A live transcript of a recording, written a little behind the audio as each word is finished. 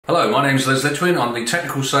Hello, my name is Les Litwin. I'm the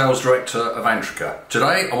Technical Sales Director of Antrica.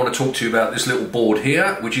 Today I want to talk to you about this little board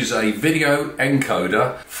here, which is a video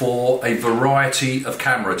encoder for a variety of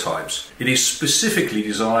camera types. It is specifically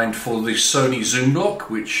designed for the Sony zoom block,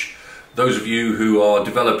 which those of you who are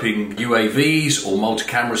developing UAVs or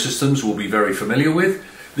multi-camera systems will be very familiar with.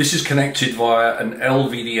 This is connected via an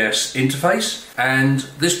LVDS interface, and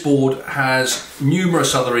this board has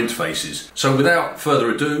numerous other interfaces. So without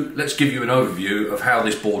further ado, let's give you an overview of how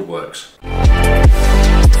this board works.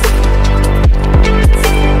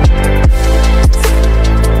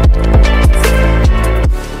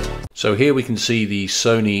 So here we can see the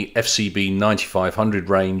Sony FCB-9520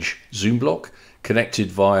 range zoom block connected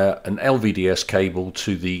via an LVDS cable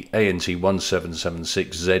to the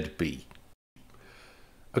ANT1776ZB.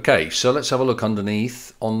 Okay, so let's have a look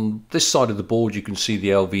underneath. On this side of the board you can see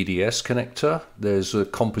the LVDS connector. There's a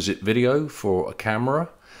composite video for a camera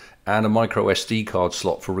and a micro SD card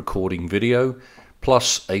slot for recording video,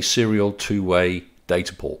 plus a serial two-way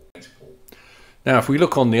data port. Now if we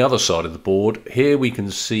look on the other side of the board, here we can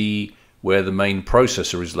see where the main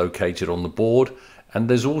processor is located on the board, and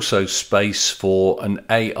there's also space for an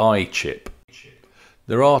AI chip.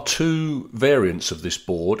 There are two variants of this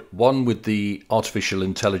board, one with the artificial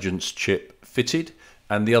intelligence chip fitted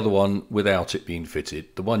and the other one without it being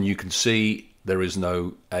fitted. The one you can see, there is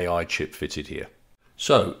no AI chip fitted here.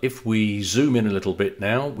 So if we zoom in a little bit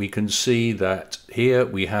now, we can see that here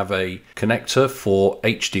we have a connector for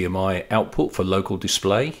HDMI output for local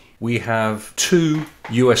display. We have two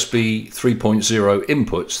USB 3.0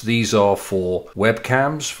 inputs. These are for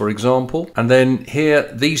webcams, for example. And then here,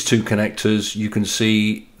 these two connectors, you can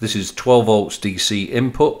see this is 12 volts DC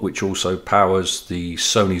input, which also powers the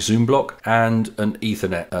Sony zoom block, and an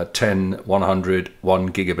Ethernet 10100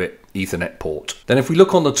 1 gigabit Ethernet port. Then if we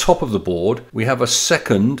look on the top of the board, we have a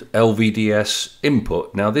second LVDS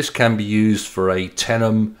input. Now this can be used for a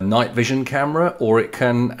Tenum night vision camera, or it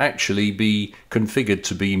can actually be configured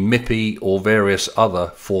to be MIPI or various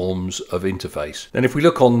other forms of interface. Then if we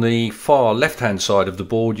look on the far left hand side of the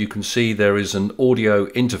board, you can see there is an audio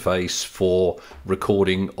interface for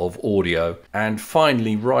recording of audio. And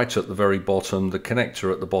finally, right at the very bottom, the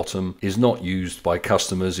connector at the bottom is not used by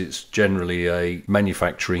customers. It's generally a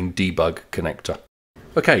manufacturing debug connector.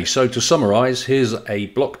 Okay, so to summarize, here's a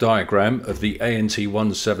block diagram of the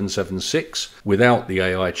ANT1776 without the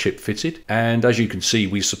AI chip fitted. And as you can see,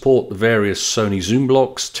 we support the various Sony zoom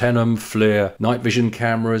blocks, Tenum, Flir, night vision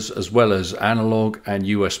cameras, as well as analog and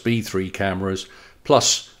USB 3 cameras,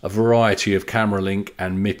 plus a variety of camera link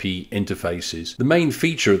and MIPI interfaces. The main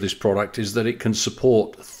feature of this product is that it can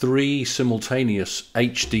support 3 simultaneous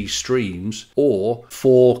HD streams or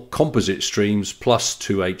 4 composite streams plus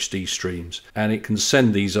 2 HD streams, and it can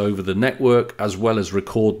send these over the network as well as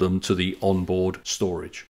record them to the onboard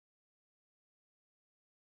storage.